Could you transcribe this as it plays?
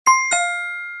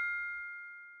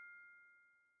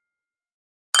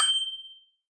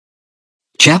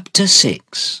Chapter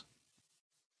 6.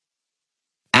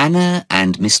 Anna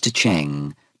and Mr.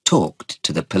 Cheng talked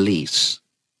to the police,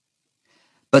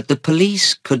 but the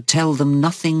police could tell them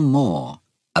nothing more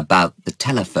about the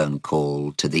telephone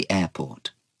call to the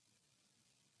airport.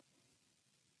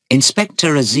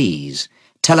 Inspector Aziz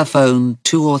telephoned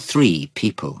 2 or 3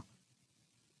 people,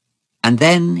 and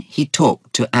then he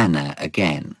talked to Anna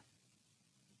again.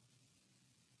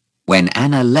 When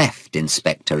Anna left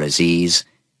Inspector Aziz,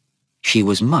 she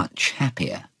was much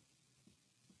happier.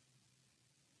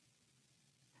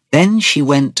 Then she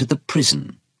went to the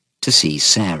prison to see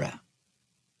Sarah.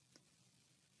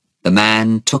 The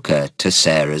man took her to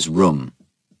Sarah's room.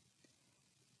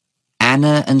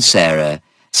 Anna and Sarah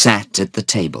sat at the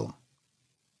table,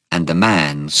 and the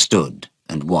man stood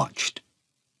and watched.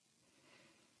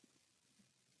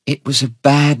 "It was a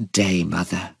bad day,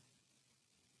 Mother.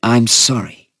 I'm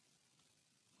sorry,"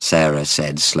 Sarah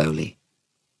said slowly.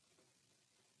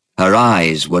 Her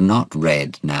eyes were not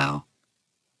red now,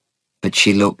 but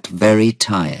she looked very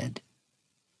tired.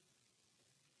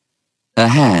 Her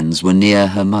hands were near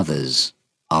her mother's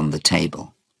on the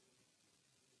table.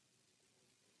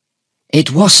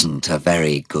 "It wasn't a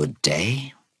very good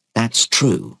day, that's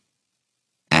true,"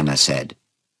 Anna said.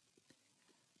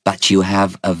 "But you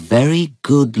have a very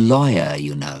good lawyer,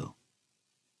 you know.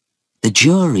 The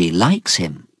jury likes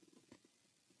him."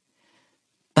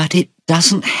 "But it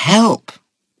doesn't help,"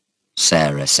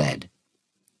 Sarah said.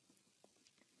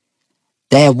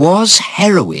 "There was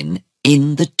heroin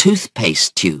in the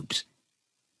toothpaste tubes,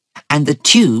 and the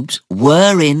tubes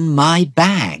were in my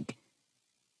bag.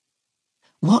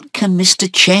 What can Mr.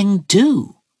 Cheng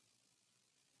do?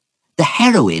 The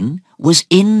heroin was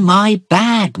in my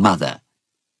bag, Mother.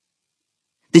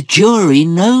 The jury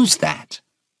knows that."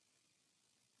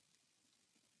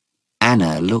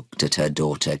 Anna looked at her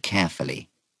daughter carefully.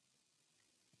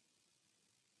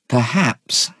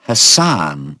 "Perhaps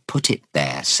Hassan put it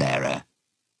there, Sarah,"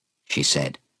 she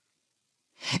said.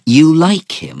 "You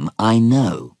like him, I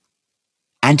know,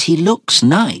 and he looks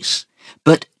nice,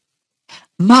 but—"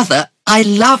 "Mother, I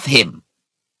love him.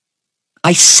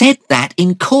 I said that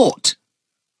in court.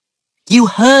 You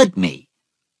heard me.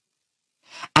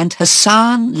 And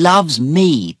Hassan loves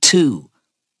me too.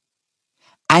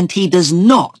 And he does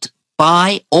not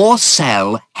buy or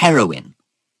sell heroin.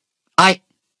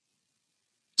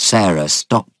 Sarah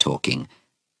stopped talking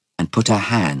and put her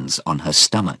hands on her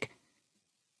stomach.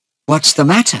 "What's the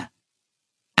matter?"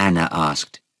 Anna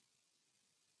asked.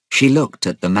 She looked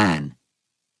at the man.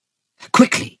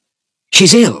 "Quickly!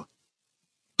 She's ill!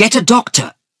 Get a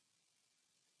doctor!"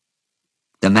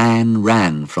 The man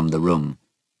ran from the room,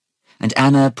 and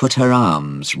Anna put her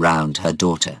arms round her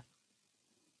daughter.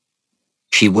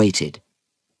 She waited,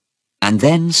 and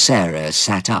then Sarah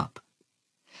sat up.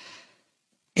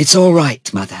 "It's all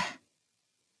right, Mother,"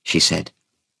 she said.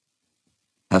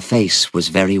 Her face was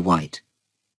very white,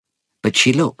 but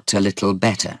she looked a little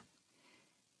better.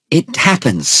 "It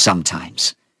happens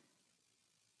sometimes.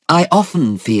 I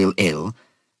often feel ill,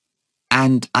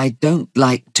 and I don't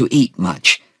like to eat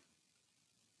much.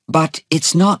 But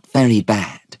it's not very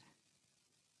bad.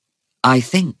 I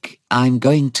think I'm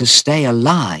going to stay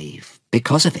alive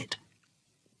because of it."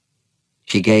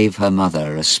 She gave her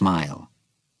mother a smile.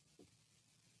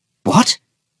 "What?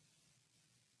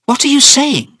 What are you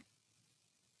saying?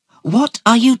 What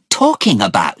are you talking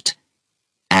about?"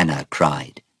 Anna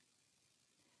cried.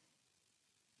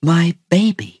 "My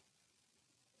baby."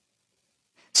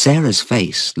 Sarah's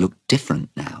face looked different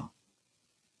now,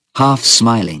 half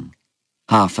smiling,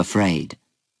 half afraid.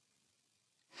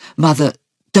 "Mother,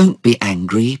 don't be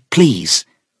angry, please.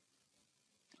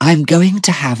 I'm going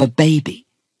to have a baby.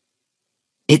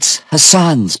 It's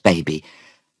Hassan's baby.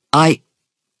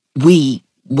 We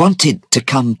wanted to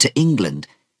come to England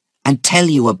and tell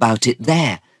you about it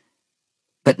there,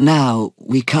 but now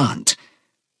we can't.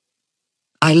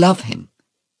 I love him,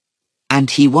 and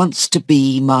he wants to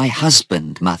be my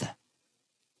husband, Mother.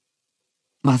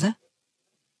 Mother,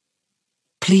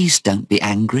 please don't be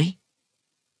angry."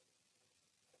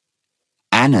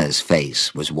 Anna's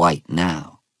face was white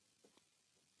now.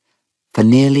 For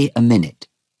nearly a minute,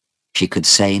 she could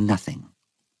say nothing.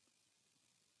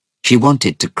 She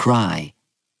wanted to cry,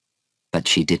 but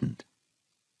she didn't.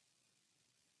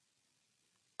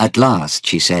 At last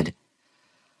she said,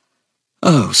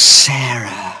 "Oh,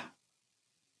 Sarah,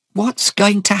 what's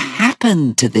going to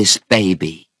happen to this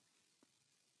baby?"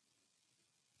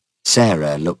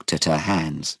 Sarah looked at her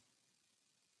hands.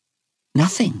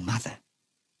 "Nothing, Mother.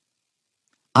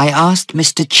 I asked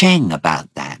Mr. Cheng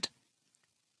about that.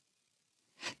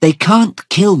 They can't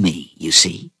kill me, you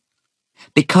see,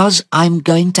 because I'm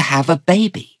going to have a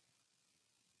baby.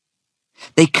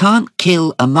 They can't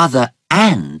kill a mother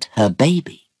and her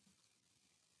baby.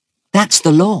 That's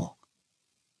the law.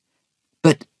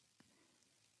 But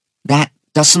that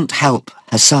doesn't help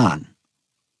Hassan.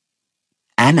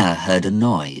 Anna heard a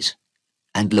noise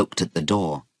and looked at the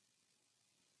door.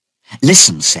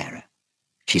 "Listen, Sarah,"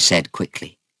 she said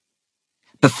quickly,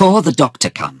 "before the doctor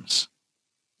comes.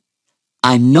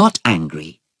 I'm not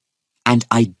angry, and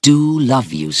I do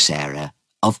love you, Sarah,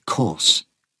 of course.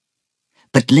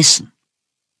 But listen,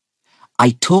 I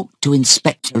talked to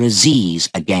Inspector Aziz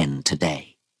again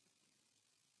today.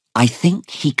 I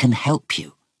think he can help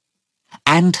you,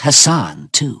 and Hassan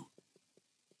too.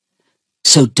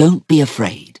 So don't be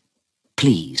afraid,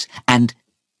 please." And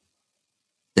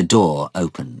the door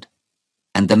opened,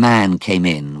 and the man came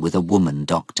in with a woman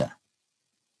doctor.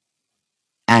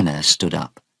 Anna stood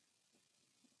up.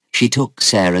 She took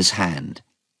Sarah's hand.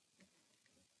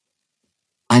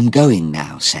 "I'm going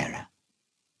now, Sarah.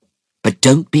 But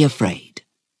don't be afraid.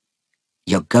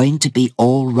 You're going to be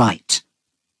all right.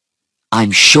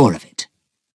 I'm sure of it."